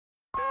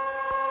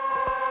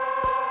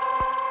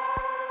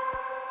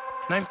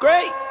Ninth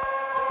grade.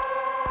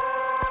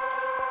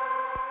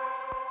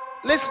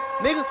 Listen,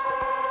 nigga.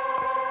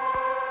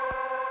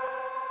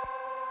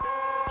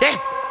 Yeah.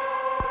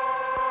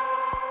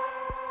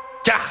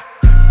 Ja.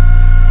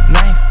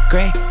 Ninth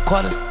grade,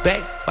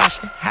 quarterback,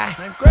 Washington High.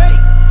 Ninth grade.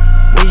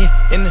 When you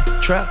in the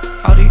trap,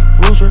 all these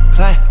rules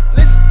reply.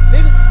 Listen,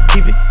 nigga.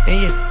 Keep it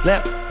in your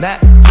lap, not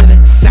to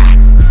the side.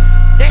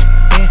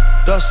 Yeah.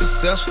 Endorse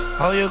successful,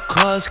 all your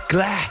cars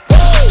glide.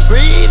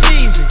 Breathe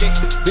easy,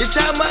 bitch,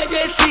 I might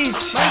just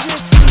teach.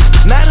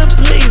 Not a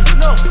pleaser,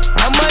 No.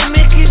 I might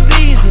make it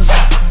easy.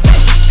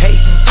 Hey,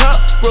 top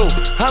rope,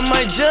 I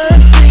might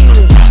just sing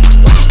it.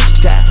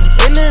 Die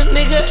in a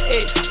nigga,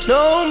 it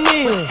no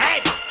meal.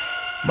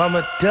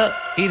 Mama duck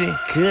eating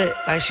good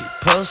like she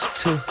supposed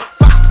to.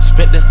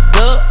 Spent the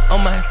dub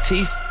on my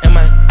teeth and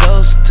my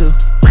toes too.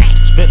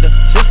 Spent the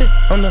 60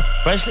 on the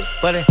bracelet,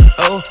 but it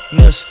old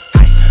news.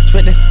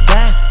 Spent the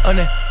dime on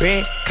the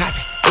red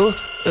carpet, ooh,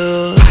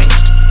 ooh.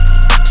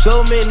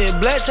 So many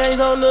black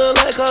chains on the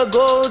like a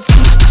gold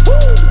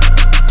tooth.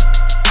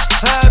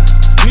 I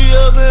be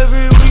up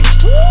every week.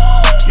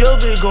 Yo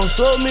bitch gon'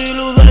 suck me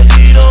loose like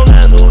she don't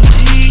have no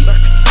teeth.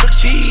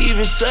 She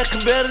even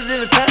suckin' better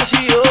than the time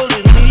she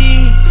holding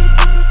me.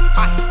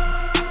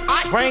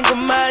 Bring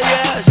 'em out,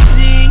 yeah, I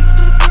see.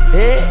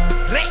 Yeah,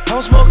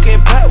 I'm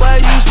smoking pot while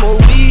you smoke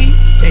weed.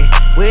 Hey,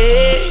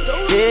 wait,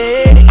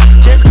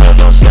 yeah. Just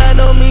 'cause I'm sliding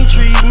on me,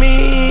 treat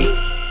me.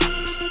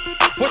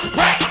 What's the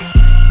price?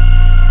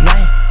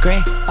 Ninth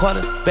grade,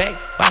 quarterback,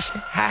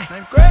 Washington High.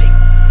 Ninth grade.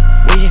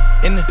 When you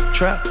in the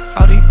trap,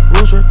 all these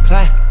rules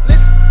reply.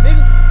 Listen,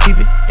 nigga. Keep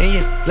it in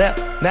your lap,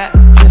 not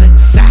to the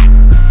side.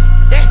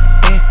 Yeah.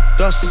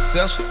 Endorse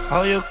successful,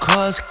 all your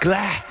cars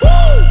glide.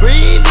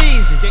 Breathe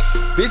easy,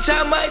 bitch,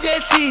 I might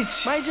just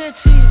teach.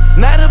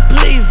 Not a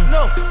pleaser,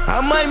 No.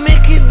 I might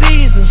make it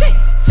easy.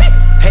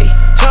 Hey,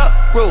 top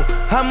rope,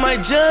 I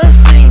might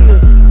just sing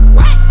it.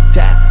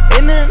 Die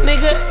in a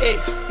nigga,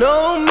 it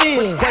no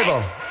meal.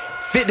 Quavo,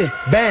 50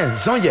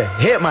 bands on your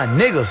head, my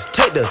niggas,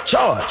 take the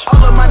charge.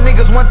 All of my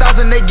niggas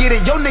 1,000, they get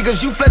it. Yo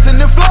niggas, you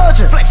flexin' and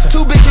flogging.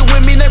 Two bitches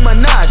with me, they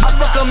Minaj. I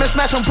fuck them and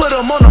smash them, put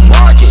them on the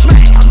market.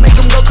 I make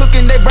them go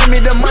cooking, they bring me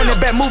the money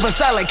back, moving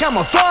silent,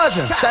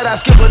 camouflaging. Shout out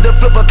Skipper, the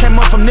flipper came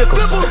up from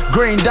nickels.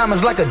 Green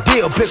diamonds like a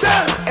deal picker.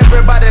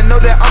 Everybody know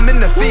that I'm in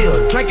the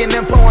field, drinking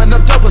and pouring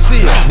up double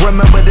seal.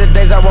 Remember the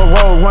days I would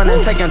roll, running,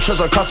 taking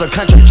trips across the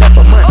country, just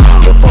for money.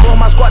 Before on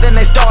my squad, then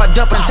they start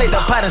dumping, take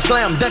the pot and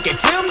slam dunk it.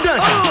 Tim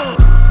Duncan.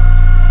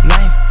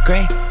 Ninth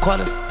grade,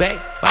 quarterback,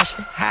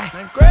 Washington High.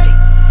 Ninth grade.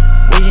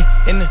 When you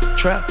in the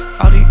trap,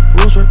 all these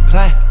rules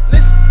reply.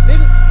 Listen,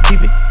 nigga.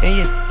 Keep it in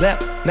your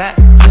lap, not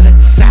to the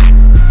side.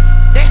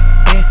 Yeah.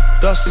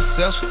 Endorse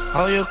successful,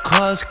 all your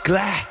cars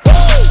glide.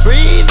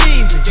 Breathe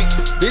easy,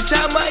 bitch,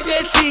 I might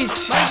just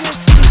teach.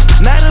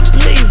 Not a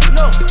pleaser,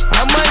 No.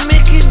 I might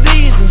make it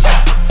easy.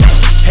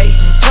 Hey,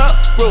 top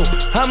rope,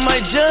 I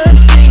might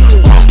just sing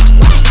it.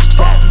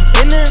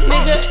 In a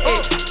nigga,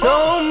 it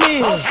no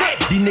meal.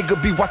 These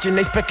niggas be watching,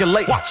 they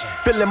speculate.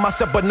 Feeling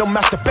myself, but no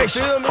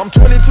masturbation. I'm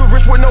 22,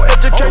 rich with no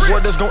education.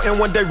 Word that's gon' end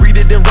one day, read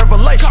it in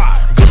Revelation.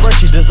 Good brain,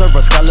 she deserve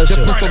a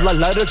scholarship. The pistol like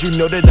lighter, you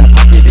know that I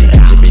pocket it.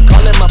 She be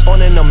calling my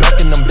phone and I'm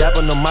macking them,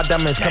 dabbing them. My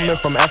diamonds coming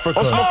from Africa.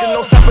 I'm smoking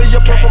no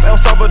sapphire, pearl from El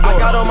Salvador. I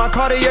got on my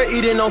Cartier,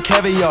 eating on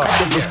caviar.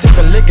 The bitch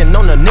sipping, licking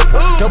on the nipple.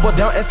 Double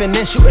down, effing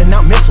and shooting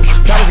out missiles.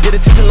 Pilots get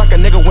attention like a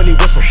nigga when he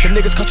whistle. The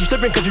niggas caught you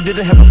slipping cause you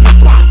didn't have a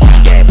pistol.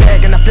 Gas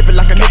bag and I flip it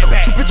like a nickel.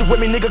 Two bitches with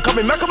me, nigga, call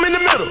me Mac, I'm in the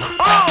middle.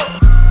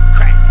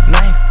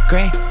 Ninth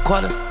grade,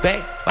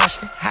 quarterback,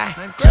 Washington High.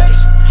 Ninth grade.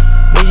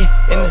 When you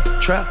in the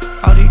trap,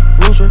 all these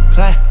rules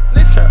reply.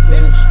 Listen,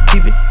 nigga.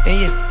 Keep it in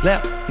your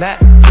lap, not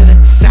to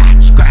the side.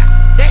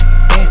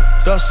 Yeah.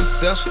 Endorse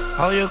successful,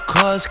 all your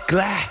cars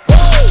glide.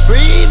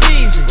 Breathe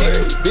easy,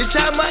 bitch,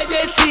 I might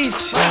just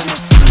teach.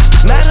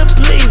 Not a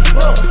pleaser,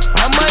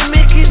 I might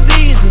make it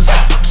easy.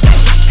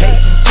 Hey,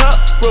 top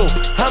rope,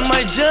 I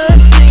might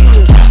just sing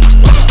it.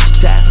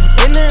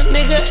 Die in a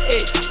nigga,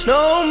 it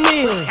no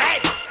meal.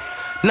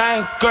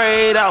 Ninth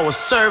grade, I was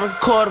serving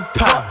quarter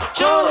pound.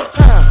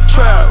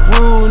 Trap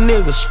rule,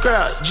 nigga,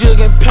 scrap, jug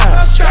and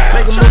pound.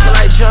 Make a move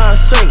like John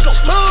Cena.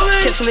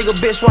 Catch a nigga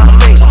bitch while I'm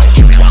leaning.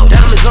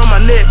 Diamonds on my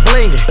neck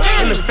blingin'.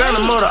 In the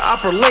phantom motor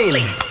opera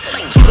leaning.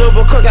 Two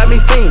double cook got me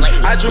fiendin'.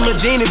 I dream of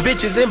genie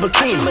bitches in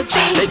bikini.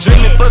 They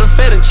dreamin' for the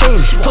fettuccine.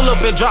 Pull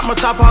up and drop my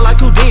top out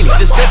like Houdini.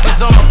 Just seconds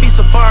on my feet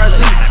so far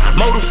as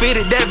motor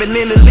fitted, dabbing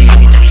in the lead.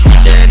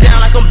 Jam down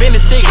like I'm Benny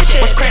Siegel.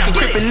 What's crackin',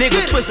 crippin'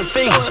 nigga, twistin'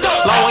 fingers.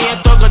 Long way and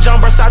thugger, John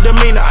Burst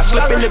demeanor. I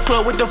slip in the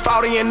club with the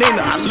 40 and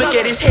Nina. I look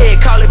at his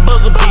head, call it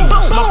buzzer beat.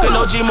 Smoking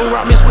OG moon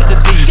rock, miss with the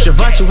D's.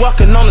 Givenchy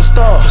walking on the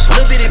stars.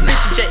 Little bitty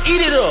bitch, just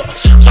eat it up.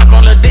 Jump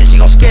on the dick, she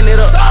gon' skin it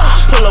up.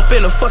 Pull up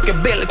in a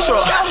fucking Bentley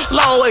truck.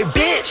 Long way,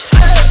 bitch.